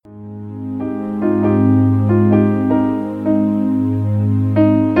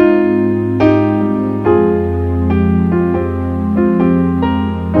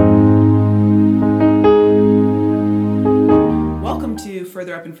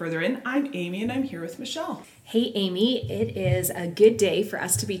further in, I'm Amy and I'm here with Michelle. Hey Amy, it is a good day for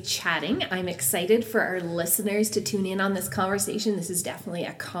us to be chatting. I'm excited for our listeners to tune in on this conversation. This is definitely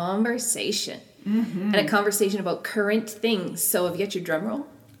a conversation. And a conversation about current things. So have you got your drum roll?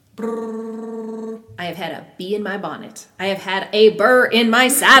 Brrr. I have had a bee in my bonnet. I have had a burr in my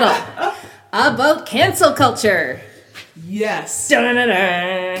saddle. About cancel culture. Yes.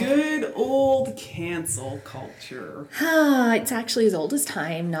 Dun-dun-dun-dun. Good old cancel culture. It's actually as old as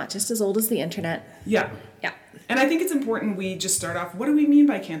time, not just as old as the internet. Yeah. Yeah. And I think it's important we just start off, what do we mean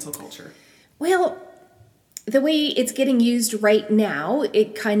by cancel culture? Well, the way it's getting used right now,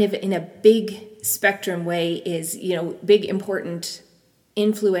 it kind of in a big spectrum way is, big, important,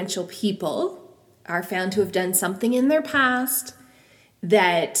 influential people are found to have done something in their past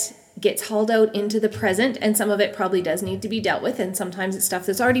that gets hauled out into the present, and some of it probably does need to be dealt with, and sometimes it's stuff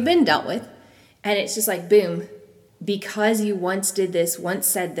that's already been dealt with. And it's just like, boom, because you once did this, once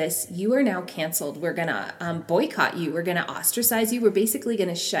said this, you are now canceled. We're going to boycott you. We're going to ostracize you. We're basically going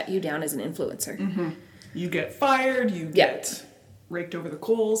to shut you down as an influencer. Mm-hmm. You get fired, you get raked over the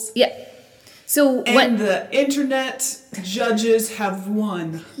coals. Yeah. So the internet judges have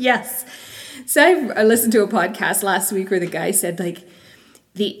won. Yes. So I listened to a podcast last week where the guy said, like,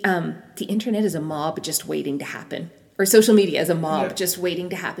 the internet is a mob just waiting to happen. Or social media is a mob just waiting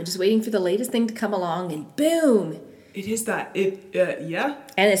to happen. Just waiting for the latest thing to come along and boom. It is that. Yeah.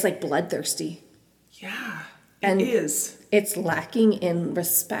 And it's like bloodthirsty. Yeah. And it is. It's lacking in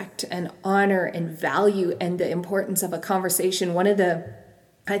respect and honor and value and the importance of a conversation.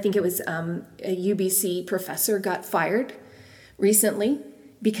 I think it was a UBC professor got fired recently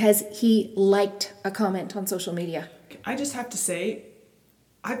because he liked a comment on social media. I just have to say,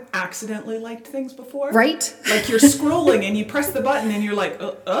 I've accidentally liked things before. Right? Like you're scrolling and you press the button and you're like,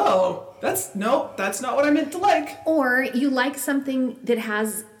 that's not what I meant to like. Or you like something that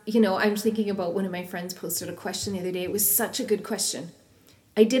has, I'm thinking about one of my friends posted a question the other day. It was such a good question.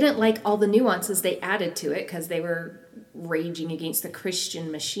 I didn't like all the nuances they added to it because they were raging against the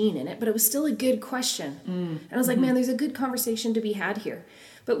Christian machine in it, but it was still a good question. And I was like, man, there's a good conversation to be had here.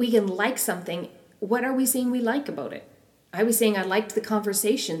 But we can like something. What are we saying we like about it? I was saying I liked the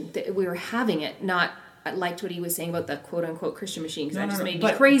conversation that we were having it, not I liked what he was saying about the quote-unquote Christian machine, because that just made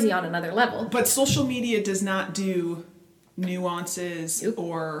me crazy on another level. But social media does not do nuances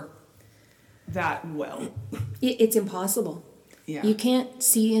or that well. It's impossible. Yeah. You can't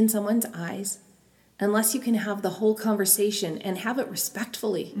see in someone's eyes unless you can have the whole conversation and have it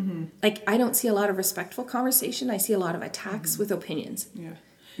respectfully. Like, I don't see a lot of respectful conversation. I see a lot of attacks with opinions. Yeah.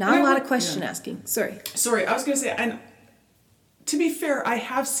 Not a lot of question asking. Sorry, I was going to say, and to be fair, I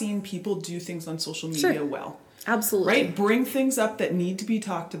have seen people do things on social media well. Absolutely. Right? Bring things up that need to be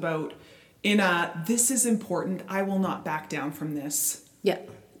talked about in this is important, I will not back down from this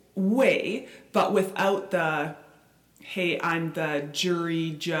way, but without the, hey, I'm the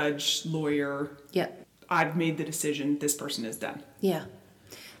jury, judge, lawyer. Yeah. I've made the decision, this person is done. Yeah.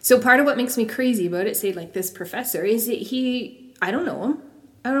 So part of what makes me crazy about it, say like this professor, is that I don't know him.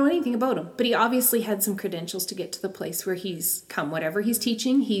 I don't know anything about him, but he obviously had some credentials to get to the place where he's come. Whatever he's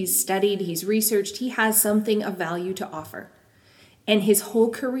teaching, he's studied, he's researched, he has something of value to offer. And his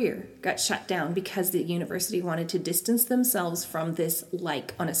whole career got shut down because the university wanted to distance themselves from this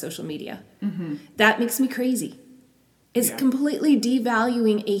like on a social media. That makes me crazy. It's completely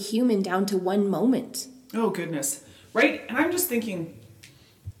devaluing a human down to one moment. Oh, goodness. Right? And I'm just thinking,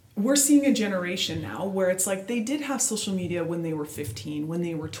 we're seeing a generation now where it's like they did have social media when they were 15, when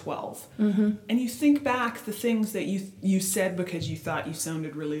they were 12. And you think back the things that you said because you thought you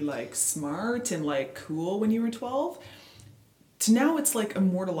sounded really like smart and like cool when you were 12. To now it's like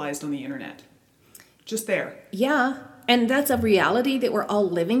immortalized on the internet. Just there. Yeah. And that's a reality that we're all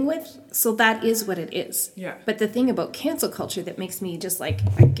living with. So that is what it is. Yeah. But the thing about cancel culture that makes me just like,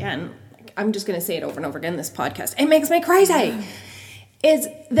 again, I'm just going to say it over and over again in this podcast. It makes me crazy. Is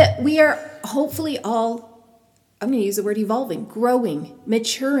that we are hopefully all, I'm going to use the word evolving, growing,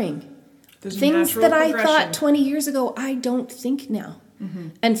 maturing. Things that I thought 20 years ago, I don't think now.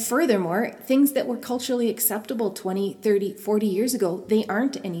 And furthermore, things that were culturally acceptable 20, 30, 40 years ago, they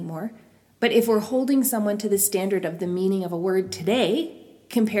aren't anymore. But if we're holding someone to the standard of the meaning of a word today,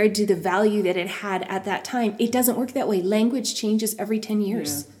 compared to the value that it had at that time, it doesn't work that way. Language changes every 10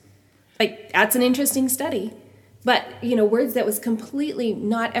 years. Yeah. Like, that's an interesting study. But, words that was completely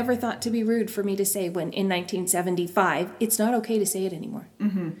not ever thought to be rude for me to say when in 1975, it's not okay to say it anymore.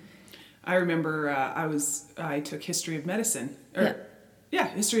 I remember I took history of medicine.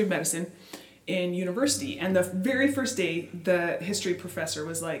 History of medicine in university. And the very first day, the history professor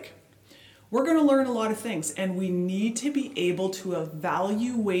was like, we're going to learn a lot of things, and we need to be able to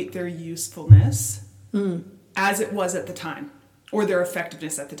evaluate their usefulness as it was at the time, or their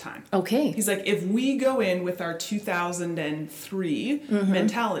effectiveness at the time. Okay. He's like, if we go in with our 2003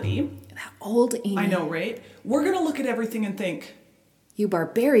 mentality, That old Amy. I know, right? We're going to look at everything and think, You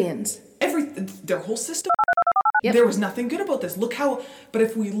barbarians. their whole system, Yep. there was nothing good about this. But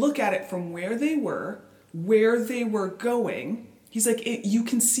if we look at it from where they were going, he's like, you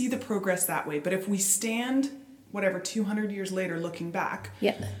can see the progress that way. But if we stand, 200 years later looking back,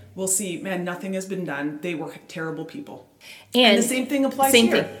 we'll see, man, nothing has been done. They were terrible people. And the same thing applies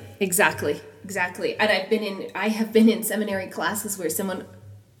here. Same thing. Exactly. And I have been in seminary classes where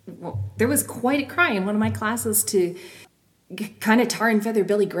there was quite a cry in one of my classes to kind of tar and feather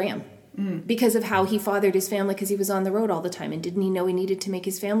Billy Graham because of how he fathered his family, because he was on the road all the time, and didn't he know he needed to make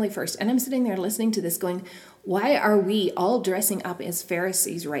his family first? And I'm sitting there listening to this going, why are we all dressing up as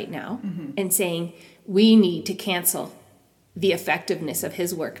Pharisees right now and saying we need to cancel the effectiveness of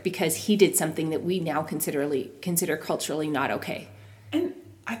his work because he did something that we now consider culturally not okay? And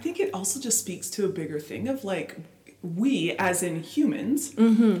I think it also just speaks to a bigger thing of like, we as in humans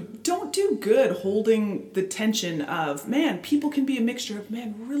don't do good holding the tension of, man, people can be a mixture of,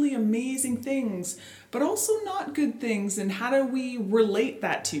 man, really amazing things, but also not good things. And how do we relate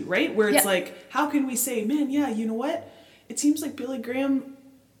that to, right? Where it's like, how can we say, man, yeah, you know what? It seems like Billy Graham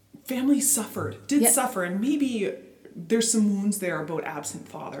family suffer, and maybe there's some wounds there about absent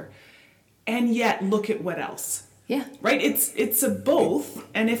father. And yet look at what else. Yeah. Right? It's a both.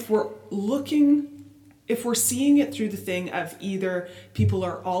 And if we're seeing it through the thing of either people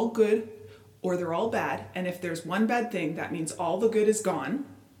are all good or they're all bad, and if there's one bad thing, that means all the good is gone,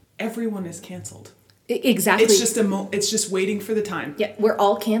 everyone is canceled. Exactly. It's just it's just waiting for the time. Yeah, we're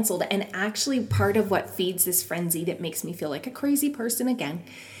all canceled. And actually part of what feeds this frenzy that makes me feel like a crazy person again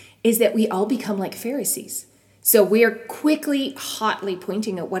is that we all become like Pharisees. So we're quickly, hotly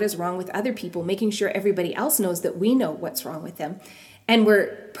pointing at what is wrong with other people, making sure everybody else knows that we know what's wrong with them. And we're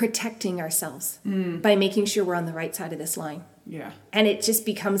protecting ourselves by making sure we're on the right side of this line. Yeah. And it just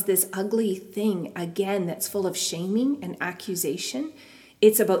becomes this ugly thing, again, that's full of shaming and accusation.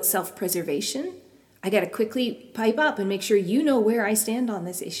 It's about self-preservation. I got to quickly pipe up and make sure you know where I stand on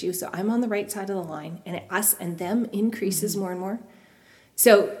this issue, so I'm on the right side of the line. And us and them increases more and more.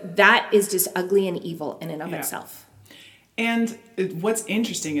 So that is just ugly and evil in and of itself. And what's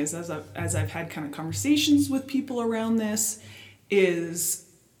interesting is as I've had kind of conversations with people around this, is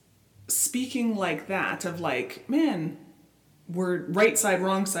speaking like that of like, man, we're right side,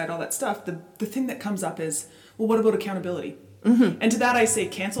 wrong side, all that stuff. The thing that comes up is, well, what about accountability? And to that I say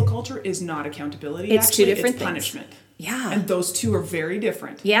cancel culture is not accountability. It's two different things. Punishment. Yeah. And those two are very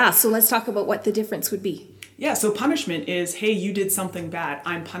different. Yeah, so let's talk about what the difference would be. Yeah, so punishment is, hey, you did something bad.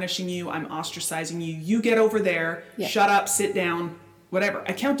 I'm punishing you. I'm ostracizing you. You get over there. Shut up, sit down, whatever.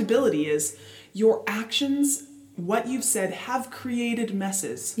 Accountability is your actions, what you've said, have created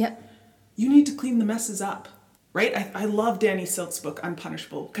messes. Yep. You need to clean the messes up, right? I love Danny Silk's book,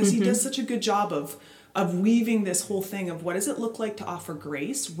 Unpunishable, because he does such a good job of weaving this whole thing of what does it look like to offer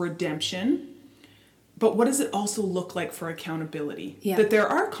grace, redemption, but what does it also look like for accountability? Yeah. That there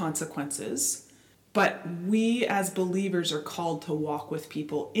are consequences, but we as believers are called to walk with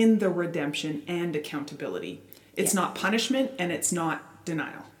people in the redemption and accountability. It's not punishment and it's not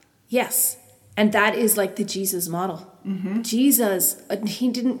denial. Yes. And that is like the Jesus model. Jesus, he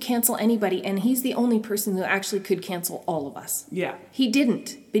didn't cancel anybody, and he's the only person who actually could cancel all of us. Yeah. He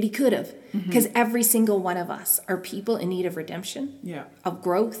didn't, but he could have. Because every single one of us are people in need of redemption, of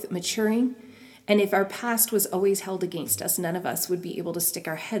growth, maturing. And if our past was always held against us, none of us would be able to stick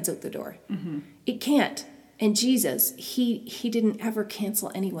our heads out the door. It can't. And Jesus, he didn't ever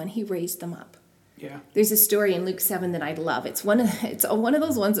cancel anyone. He raised them up. Yeah. There's a story in Luke 7 that I love. It's one of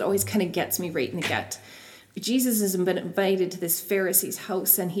those ones that always kind of gets me right in the gut. Jesus has been invited to this Pharisee's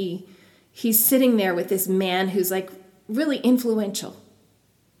house, and he's sitting there with this man who's like really influential.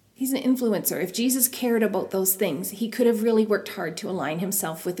 He's an influencer. If Jesus cared about those things, he could have really worked hard to align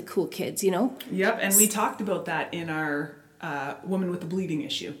himself with the cool kids, you know? Yep, and we talked about that in our woman with the bleeding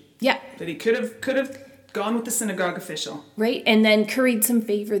issue. Yeah. That he could have gone with the synagogue official. Right, and then curried some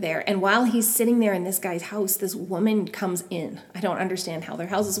favor there. And while he's sitting there in this guy's house, this woman comes in. I don't understand how their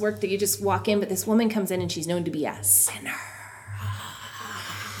houses work, that you just walk in, but this woman comes in and she's known to be a sinner.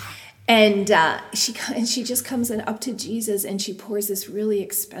 And she just comes in up to Jesus, and she pours this really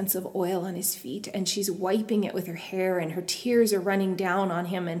expensive oil on his feet, and she's wiping it with her hair, and her tears are running down on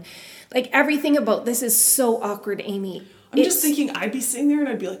him. And like everything about this is so awkward, Amy. I'm just thinking I'd be sitting there and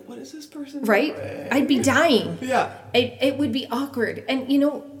I'd be like, what is this person? Right? I'd be dying. Yeah. It would be awkward. And, you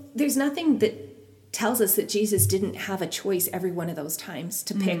know, there's nothing that tells us that Jesus didn't have a choice every one of those times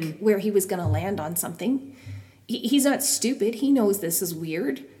to pick where he was going to land on something. He's not stupid. He knows this is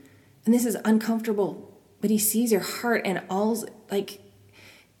weird and this is uncomfortable, but he sees your heart, and all, like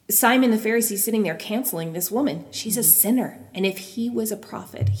Simon the Pharisee sitting there canceling this woman. She's a sinner. And if he was a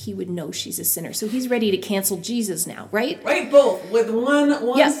prophet, he would know she's a sinner. So he's ready to cancel Jesus now, right? Right, both. With one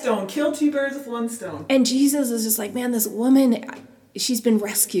stone. Kill two birds with one stone. And Jesus is just like, man, this woman, she's been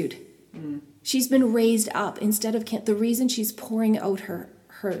rescued. She's been raised up instead of the reason she's pouring out her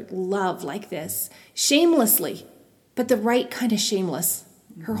love like this, shamelessly, but the right kind of shameless.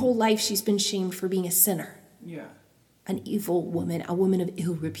 Her whole life she's been shamed for being a sinner. Yeah. An evil woman, a woman of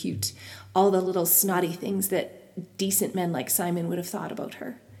ill repute, all the little snotty things that decent men like Simon would have thought about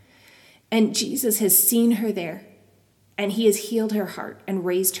her. And Jesus has seen her there, and he has healed her heart and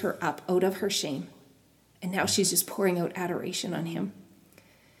raised her up out of her shame. And now she's just pouring out adoration on him.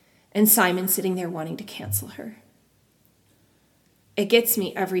 And Simon sitting there wanting to cancel her. It gets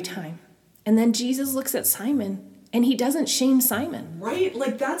me every time. And then Jesus looks at Simon, and he doesn't shame Simon. Right?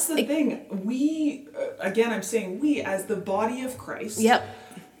 Like, that's the thing. We, again, I'm saying we, as the body of Christ,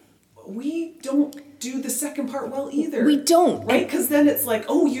 we don't do the second part well either. We don't. Right? Because then it's like,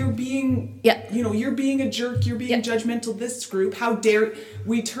 oh, you're being, you're being a jerk, you're being judgmental, this group, how dare,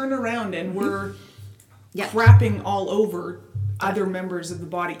 we turn around and we're crapping all over other members of the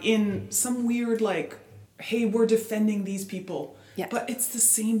body in some weird, like, hey, we're defending these people. Yeah. But it's the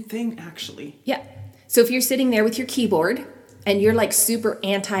same thing, actually. Yeah. So if you're sitting there with your keyboard and you're like super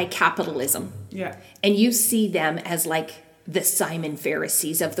anti-capitalism, and you see them as like the Simon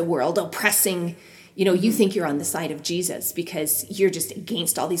Pharisees of the world oppressing, you think you're on the side of Jesus because you're just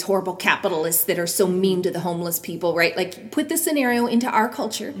against all these horrible capitalists that are so mean to the homeless people, right? Like, put the scenario into our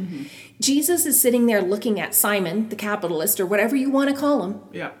culture. Jesus is sitting there looking at Simon, the capitalist, or whatever you want to call him.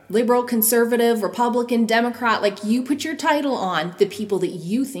 Yeah. Liberal, conservative, Republican, Democrat. Like, you put your title on the people that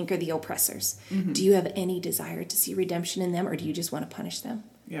you think are the oppressors. Do you have any desire to see redemption in them, or do you just want to punish them?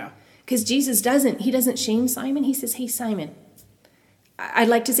 Yeah. Because Jesus doesn't shame Simon. He says, hey, Simon, I'd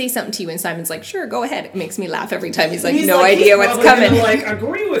like to say something to you. And Simon's like, sure, go ahead. It makes me laugh every time. He's like, no idea what's coming. Like,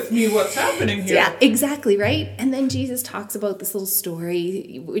 agree with me what's happening here. Yeah, exactly, right? And then Jesus talks about this little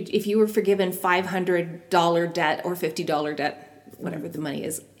story. If you were forgiven $500 debt or $50 debt, whatever the money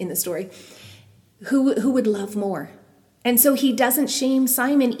is in the story, who would love more? And so he doesn't shame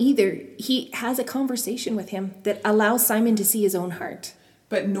Simon either. He has a conversation with him that allows Simon to see his own heart.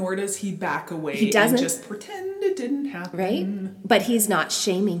 But nor does he back away and just pretend it didn't happen. Right? But he's not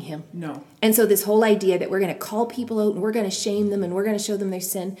shaming him. No. And so this whole idea that we're going to call people out and we're going to shame them and we're going to show them their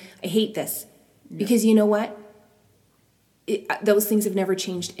sin, I hate this. Because you know what? Those things have never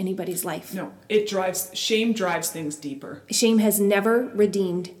changed anybody's life. No. Shame drives things deeper. Shame has never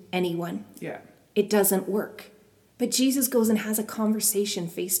redeemed anyone. Yeah. It doesn't work. But Jesus goes and has a conversation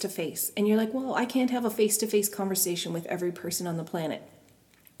face to face. And you're like, well, I can't have a face-to-face conversation with every person on the planet.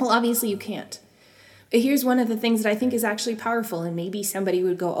 Well, obviously you can't. But here's one of the things that I think is actually powerful, and maybe somebody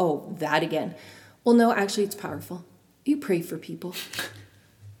would go, oh, that again. Well, no, actually it's powerful. You pray for people.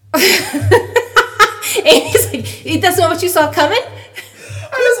 And he's like, that's not what you saw coming?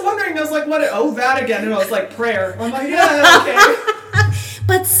 I was wondering, I was like, what? Oh, that again. And I was like, prayer. I'm like, yeah, okay.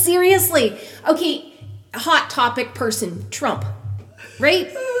 But seriously, okay, hot topic person, Trump, right?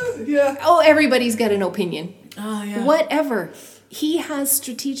 Yeah. Oh, everybody's got an opinion. Oh, yeah. Whatever. He has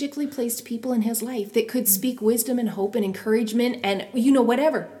strategically placed people in his life that could speak wisdom and hope and encouragement and,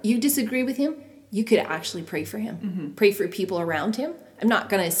 whatever. You disagree with him, you could actually pray for him. Pray for people around him. I'm not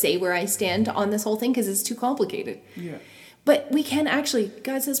going to say where I stand on this whole thing because it's too complicated. Yeah. But we can actually,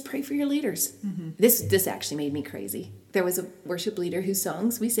 God says, pray for your leaders. This actually made me crazy. There was a worship leader whose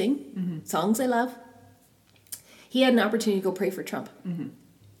songs we sing, songs I love. He had an opportunity to go pray for Trump.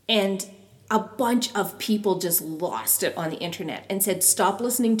 And a bunch of people just lost it on the internet and said, stop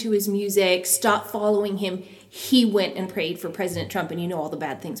listening to his music, stop following him. He went and prayed for President Trump, and all the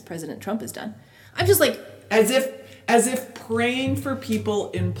bad things President Trump has done. I'm just like... As if praying for people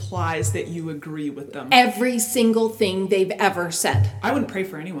implies that you agree with them. Every single thing they've ever said. I wouldn't pray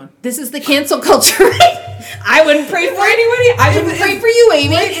for anyone. This is the cancel culture, right? I wouldn't pray for anybody. I wouldn't pray for you,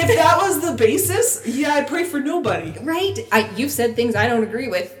 Amy. Right, if that was the basis, I'd pray for nobody. Right? You've said things I don't agree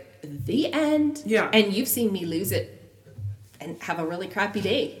with. The end. Yeah. And you've seen me lose it and have a really crappy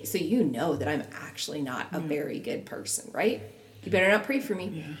day. So you know that I'm actually not a very good person, right? You better not pray for me.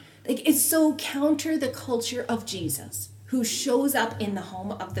 Yeah. Like, it's so counter the culture of Jesus, who shows up in the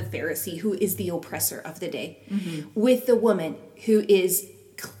home of the Pharisee, who is the oppressor of the day, with the woman who is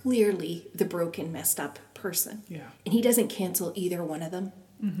clearly the broken, messed up person. Yeah. And he doesn't cancel either one of them.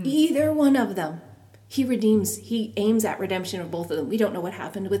 Either one of them. He redeems, he aims at redemption of both of them. We don't know what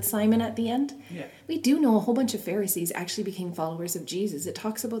happened with Simon at the end. Yeah. We do know a whole bunch of Pharisees actually became followers of Jesus. It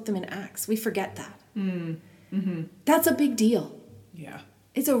talks about them in Acts. We forget that. That's a big deal. Yeah.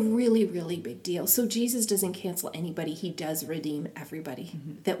 It's a really, really big deal. So Jesus doesn't cancel anybody. He does redeem everybody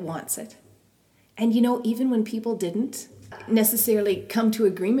that wants it. And even when people didn't necessarily come to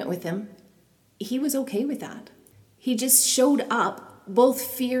agreement with him, he was okay with that. He just showed up both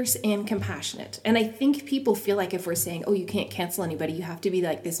fierce and compassionate. And I think people feel like if we're saying, oh, you can't cancel anybody, you have to be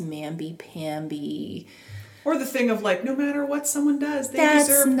like this mamby-pamby. Or the thing of like, no matter what someone does, they That's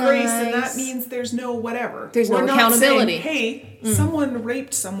deserve grace, and nice. that means there's no whatever. There's no We're not accountability. saying, hey, someone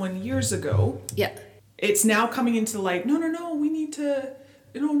raped someone years ago. Yeah. It's now coming into the light. No, we need to,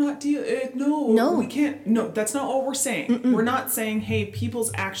 not deal. No. We can't. No, that's not what we're saying. We're not saying, hey,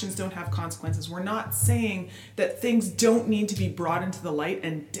 people's actions don't have consequences. We're not saying that things don't need to be brought into the light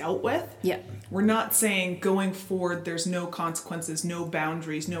and dealt with. Yeah. We're not saying going forward there's no consequences, no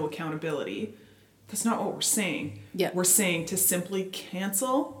boundaries, no accountability. That's not what we're saying. Yeah. We're saying to simply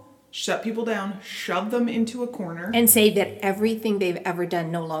cancel, shut people down, shove them into a corner. And say that everything they've ever done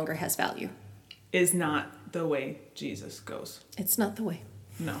no longer has value. Is not the way Jesus goes. It's not the way.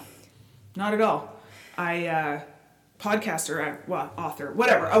 No, not at all. Podcaster, author,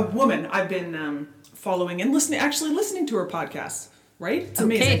 whatever, a woman I've been following and listening to her podcast, right? It's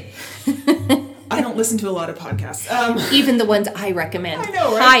amazing. Okay. I don't listen to a lot of podcasts. Even the ones I recommend. I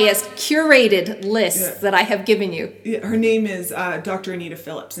know, right? Highest curated lists that I have given you. Her name is Dr. Anita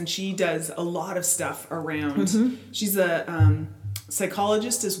Phillips, and she does a lot of stuff around. She's a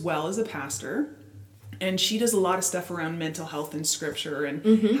psychologist as well as a pastor. And she does a lot of stuff around mental health in scripture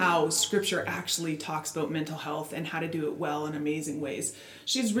and how scripture actually talks about mental health and how to do it well in amazing ways.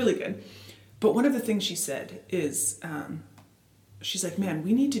 She's really good. But one of the things she said is, she's like, man,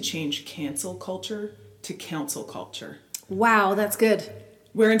 we need to change cancel culture to counsel culture. Wow, that's good.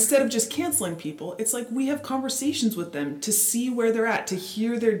 Where instead of just canceling people, it's like we have conversations with them to see where they're at, to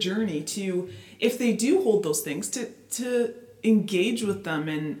hear their journey, to, if they do hold those things, to engage with them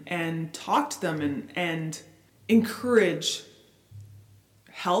and talk to them and encourage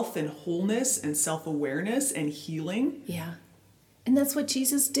health and wholeness and self-awareness and healing. Yeah. And that's what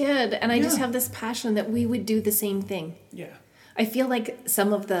Jesus did. And I just Yeah. have this passion that we would do the same thing. Yeah. I feel like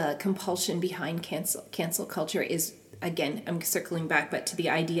some of the compulsion behind cancel culture is, again, I'm circling back, but to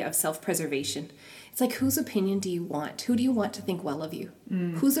the idea of self-preservation. It's like, whose opinion do you want? Who do you want to think well of you?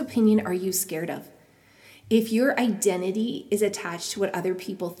 Whose opinion are you scared of? If your identity is attached to what other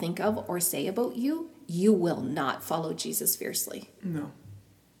people think of or say about you, you will not follow Jesus fiercely. No.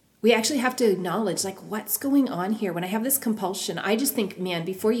 We actually have to acknowledge, like, what's going on here? When I have this compulsion, I just think, man,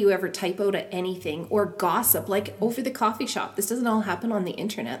 before you ever type out anything or gossip, like over the coffee shop, this doesn't all happen on the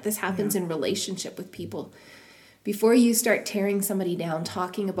internet. This happens in relationship with people. Before you start tearing somebody down,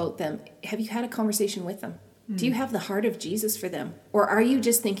 talking about them, have you had a conversation with them? Do you have the heart of Jesus for them? Or are you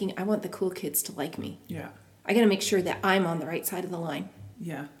just thinking, I want the cool kids to like me? Yeah. I got to make sure that I'm on the right side of the line.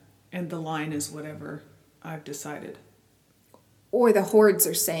 Yeah. And the line is whatever I've decided. Or the hordes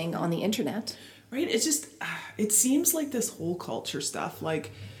are saying on the internet. Right? It's just, it seems like this whole culture stuff,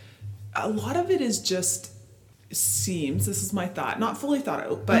 like a lot of it is just, seems, this is my thought, not fully thought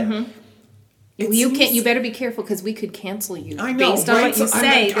out, but You better be careful because we could cancel you. I know, based on right? what you So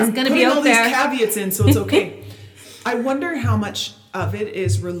say. It's going to be out there. I'm putting all these caveats in, so it's okay. I wonder how much of it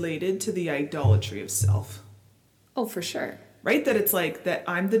is related to the idolatry of self. Oh, for sure. Right? That it's like that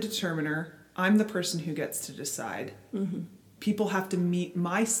I'm the determiner. I'm the person who gets to decide. People have to meet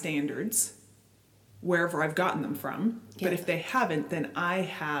my standards wherever I've gotten them from. Yeah. But if they haven't, then I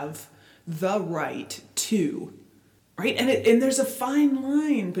have the right to. Right? And there's a fine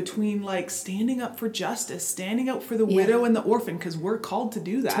line between like standing up for justice, standing up for the widow and the orphan, because we're called to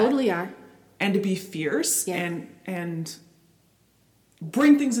do that. Totally are. And to be fierce and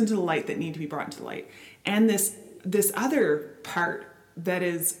bring things into the light that need to be brought into the light. And this other part that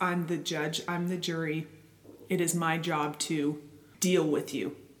is, I'm the judge, I'm the jury. It is my job to deal with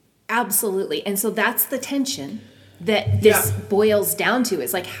you. Absolutely. And so that's the tension that this boils down to.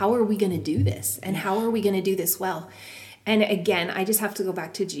 Is like, how are we going to do this? And how are we going to do this well? And again, I just have to go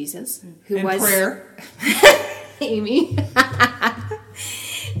back to Jesus, who and was prayer. Amy.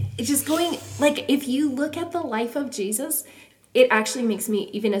 It's just going, like, if you look at the life of Jesus, it actually makes me,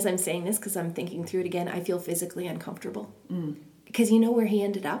 even as I'm saying this, because I'm thinking through it again, I feel physically uncomfortable. Because you know where he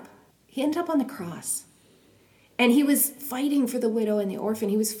ended up? He ended up on the cross. And he was fighting for the widow and the orphan.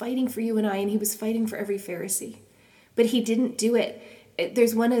 He was fighting for you and I, and he was fighting for every Pharisee. But he didn't do it.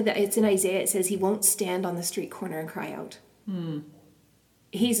 There's one of the, it's in Isaiah, it says he won't stand on the street corner and cry out.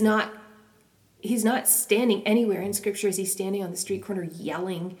 He's not standing anywhere in Scripture as he's standing on the street corner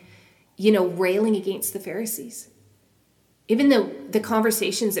yelling, railing against the Pharisees. Even the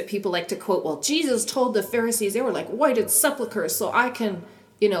conversations that people like to quote, well, Jesus told the Pharisees they were like whited sepulchres, so I can,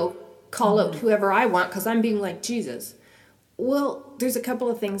 call out whoever I want because I'm being like Jesus. Well, there's a couple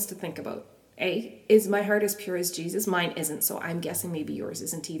of things to think about. A, is my heart as pure as Jesus? Mine isn't, so I'm guessing maybe yours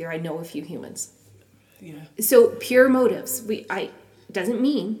isn't either. I know a few humans. Yeah. So pure motives. Doesn't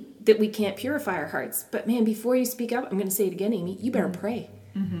mean that we can't purify our hearts. But man, before you speak up, I'm going to say it again, Amy, you better pray.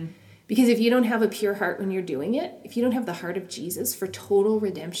 Mm-hmm. Because if you don't have a pure heart when you're doing it, if you don't have the heart of Jesus for total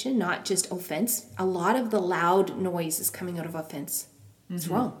redemption, not just offense, a lot of the loud noise is coming out of offense. Mm-hmm. It's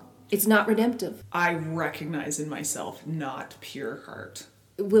wrong. It's not redemptive. I recognize in myself not pure heart.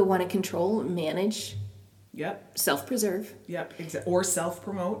 We'll want to control, manage. Yep. Self-preserve. Yep. Or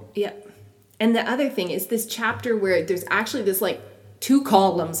self-promote. Yep. And the other thing is this chapter where there's actually this 2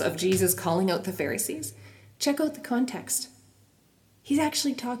 columns of Jesus calling out the Pharisees. Check out the context. He's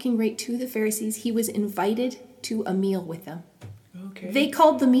actually talking right to the Pharisees. He was invited to a meal with them. Okay. They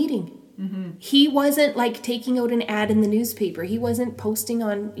called the meeting. Mm-hmm. He wasn't taking out an ad in the newspaper. He wasn't posting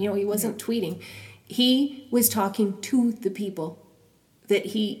on, he wasn't tweeting. He was talking to the people that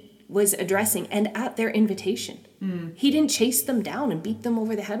he was addressing and at their invitation. Mm. He didn't chase them down and beat them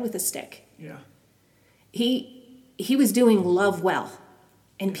over the head with a stick. Yeah. He was doing love well,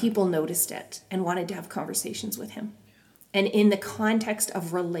 and people noticed it and wanted to have conversations with him. And in the context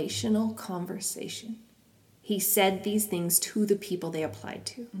of relational conversation, he said these things to the people they applied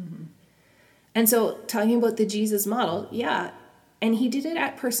to. Mm-hmm. And so talking about the Jesus model, yeah, and he did it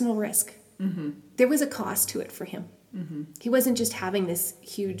at personal risk. Mm-hmm. There was a cost to it for him. Mm-hmm. He wasn't just having this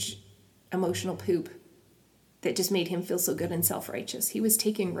huge emotional poop that just made him feel so good and self-righteous. He was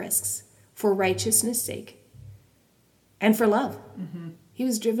taking risks for righteousness' sake and for love. Mm-hmm. He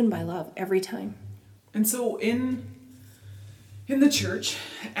was driven by love every time. And so in the church,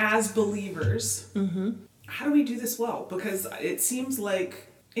 as believers, mm-hmm. how do we do this well? Because it seems like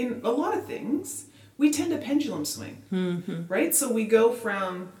in a lot of things, we tend to pendulum swing, mm-hmm. right? So we go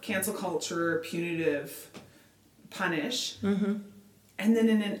from cancel culture, punitive, punish, mm-hmm. and then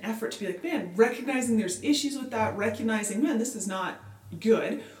in an effort to be like, man, recognizing there's issues with that, recognizing, man, this is not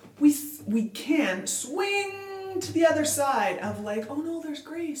good, we can swing to the other side of oh no, there's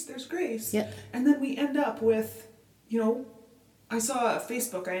grace. Yep. And then we end up with, I saw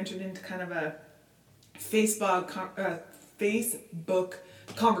Facebook, I entered into kind of a Facebook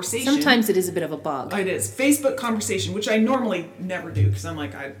conversation. Sometimes it is a bit of a bug. It is. Facebook conversation, which I normally never do because I'm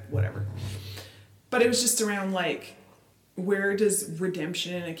whatever. But it was just around where does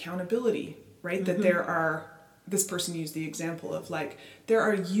redemption and accountability, right? Mm-hmm. That this person used the example of there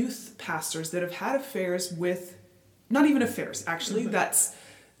are youth pastors that have had affairs with, not even affairs, actually, mm-hmm.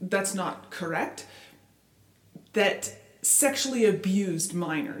 that's not correct, that sexually abused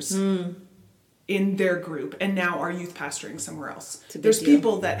minors in their group and now are youth pastoring somewhere else. There's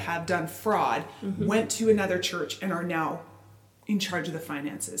people that have done fraud, mm-hmm. went to another church and are now in charge of the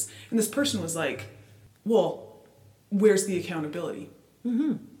finances. And this person was well, where's the accountability?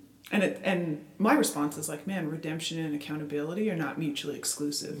 Mm-hmm. And my response is man, redemption and accountability are not mutually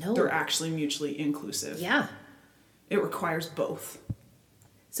exclusive. No. They're actually mutually inclusive. Yeah. It requires both.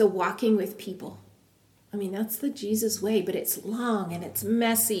 So walking with people. I mean, that's the Jesus way, but it's long and it's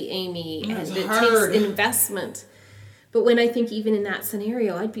messy, Amy, and it takes investment. But when I think even in that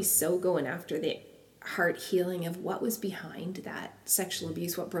scenario, I'd be so going after the heart healing of what was behind that sexual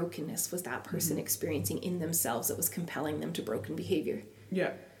abuse, what brokenness was that person mm-hmm. experiencing in themselves that was compelling them to broken behavior.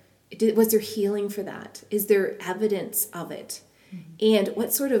 Yeah. Was there healing for that? Is there evidence of it? Mm-hmm. And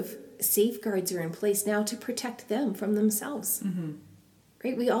what sort of safeguards are in place now to protect them from themselves? Mm-hmm.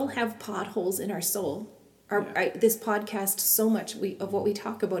 Right? We all have potholes in our soul. This podcast, so much of what we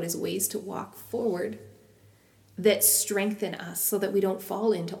talk about is ways to walk forward that strengthen us so that we don't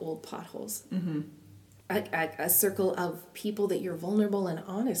fall into old potholes. Mm-hmm. A circle of people that you're vulnerable and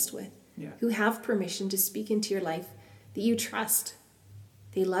honest with, who have permission to speak into your life, that you trust.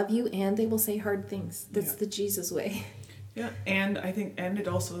 They love you and they will say hard things. That's the Jesus way. Yeah, and I think, it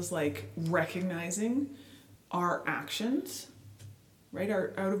also is recognizing our actions, right,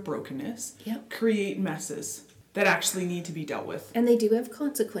 out of brokenness, create messes that actually need to be dealt with. And they do have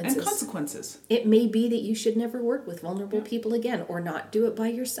consequences. It may be that you should never work with vulnerable people again, or not do it by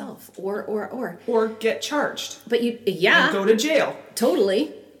yourself, or get charged. But and go to jail.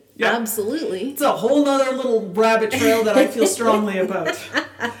 Totally. Yeah. Absolutely. It's a whole nother little rabbit trail that I feel strongly about.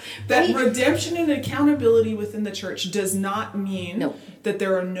 That redemption and accountability within the church does not mean that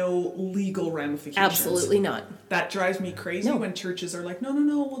there are no legal ramifications. Absolutely not. That drives me crazy when churches are like, no,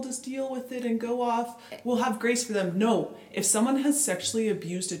 we'll just deal with it and go off. We'll have grace for them. No, if someone has sexually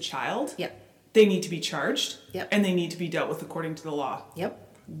abused a child, they need to be charged and they need to be dealt with according to the law.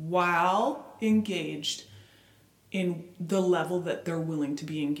 While engaged in the level that they're willing to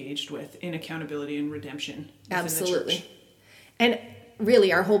be engaged with in accountability and redemption within the church. And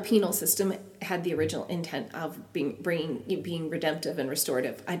really, our whole penal system had the original intent of being redemptive and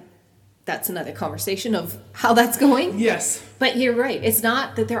restorative. That's another conversation of how that's going. Yes. But you're right. It's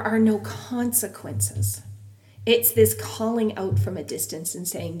not that there are no consequences. It's this calling out from a distance and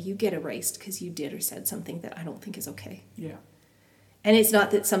saying, you get erased because you did or said something that I don't think is okay. Yeah. And it's not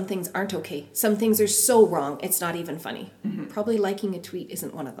that some things aren't okay. Some things are so wrong, it's not even funny. Probably liking a tweet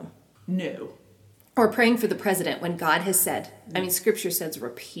isn't one of them. No. Or praying for the president when God has said, Scripture says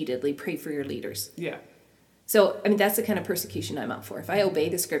repeatedly, pray for your leaders. Yeah. So, that's the kind of persecution I'm up for. If I obey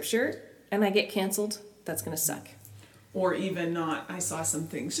the Scripture and I get canceled, that's going to suck. Or even not. I saw some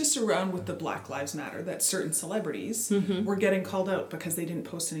things just around with the Black Lives Matter that certain celebrities were getting called out because they didn't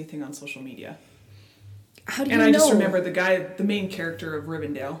post anything on social media. How do you know? And I just remember the main character of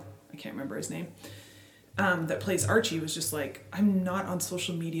Rivendell, I can't remember his name, that plays Archie, was just like, I'm not on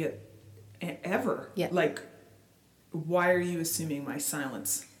social media ever. Yeah. Like, why are you assuming my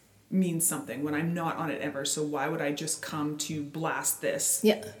silence means something when I'm not on it ever? So why would I just come to blast this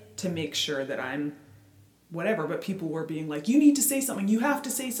to make sure that I'm whatever? But people were being like, you need to say something. You have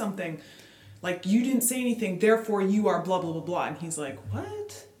to say something. Like, you didn't say anything, therefore you are blah, blah, blah, blah. And he's like,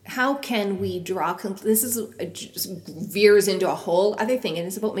 what? How can we draw... This just veers into a whole other thing, and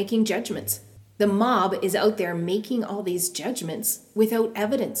it's about making judgments. The mob is out there making all these judgments without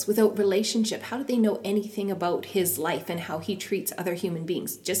evidence, without relationship. How do they know anything about his life and how he treats other human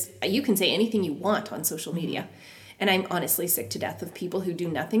beings? You can say anything you want on social media. And I'm honestly sick to death of people who do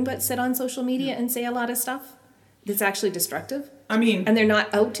nothing but sit on social media and say a lot of stuff that's actually destructive. And they're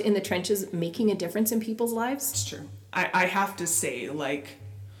not out in the trenches making a difference in people's lives. It's true. I have to say,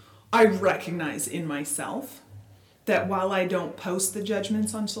 I recognize in myself that while I don't post the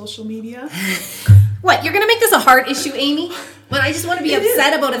judgments on social media... What, you're going to make this a hard issue, Amy? When I just want to be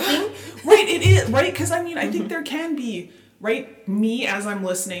upset about a thing? Right, it is, right? Because, I think there can be, right, me as I'm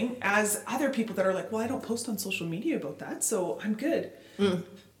listening, as other people that are like, well, I don't post on social media about that, so I'm good.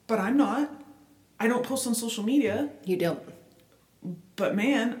 But I'm not. I don't post on social media. You don't. But,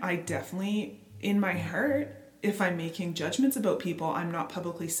 man, I definitely, in my heart... If I'm making judgments about people, I'm not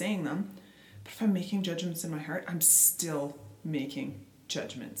publicly saying them. But if I'm making judgments in my heart, I'm still making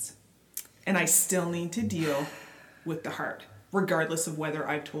judgments. And I still need to deal with the heart, regardless of whether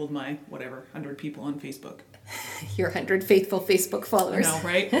I've told my, 100 people on Facebook. Your 100 faithful Facebook followers. I know,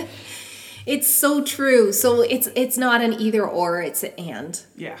 right? It's so true. So it's not an either or, it's an and.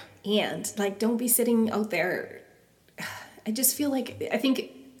 Yeah. And, don't be sitting out there. I just feel like,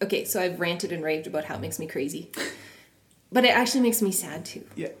 okay, so I've ranted and raved about how it makes me crazy. But it actually makes me sad too.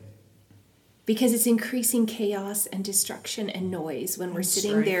 Yeah. Because it's increasing chaos and destruction and noise when we're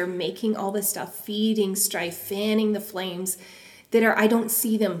sitting there making all this stuff, feeding strife, fanning the flames that I don't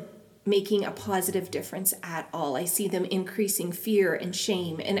see them making a positive difference at all. I see them increasing fear and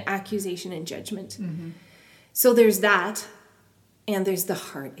shame and accusation and judgment. So there's that, and there's the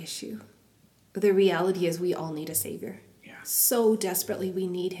heart issue. The reality is we all need a savior. So desperately we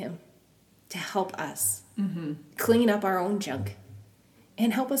need him to help us clean up our own junk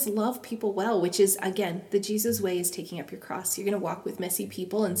and help us love people well, which is, again, the Jesus way is taking up your cross. You're going to walk with messy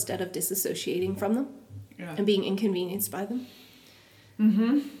people instead of disassociating from them and being inconvenienced by them.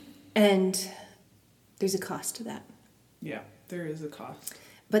 And there's a cost to that. Yeah, there is a cost.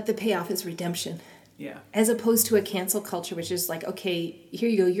 But the payoff is redemption. Yeah. As opposed to a cancel culture, which is like, okay, here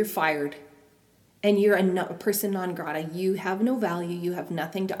you go, you're fired. And you're a person non grata. You have no value. You have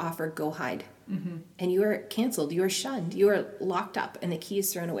nothing to offer. Go hide. And you are canceled. You are shunned. You are locked up, and the key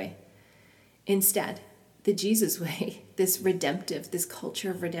is thrown away. Instead, the Jesus way, this culture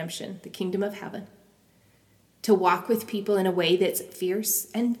of redemption, the kingdom of heaven, to walk with people in a way that's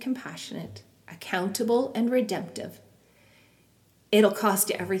fierce and compassionate, accountable and redemptive. It'll cost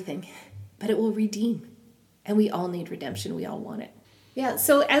you everything, but it will redeem. And we all need redemption. We all want it. Yeah,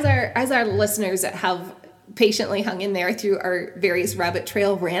 so as our listeners have patiently hung in there through our various rabbit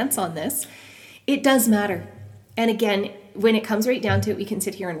trail rants on this, it does matter. And again, when it comes right down to it, we can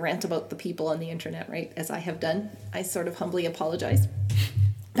sit here and rant about the people on the internet, right? As I have done. I sort of humbly apologize.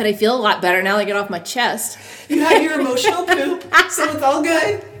 But I feel a lot better now I get off my chest. You had your emotional poop, so it's all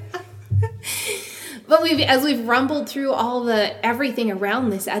good. But as we've rumbled through all everything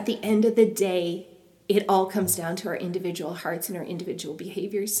around this, at the end of the day, it all comes down to our individual hearts and our individual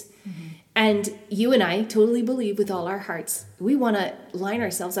behaviors. Mm-hmm. And you and I totally believe with all our hearts, we want to line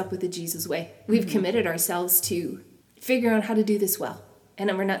ourselves up with the Jesus way. We've mm-hmm. committed ourselves to figuring out how to do this well. And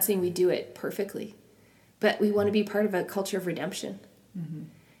we're not saying we do it perfectly, but we want to be part of a culture of redemption. Mm-hmm.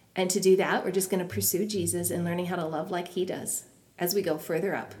 And to do that, we're just going to pursue Jesus and learning how to love like he does as we go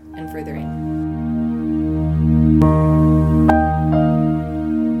further up and further in.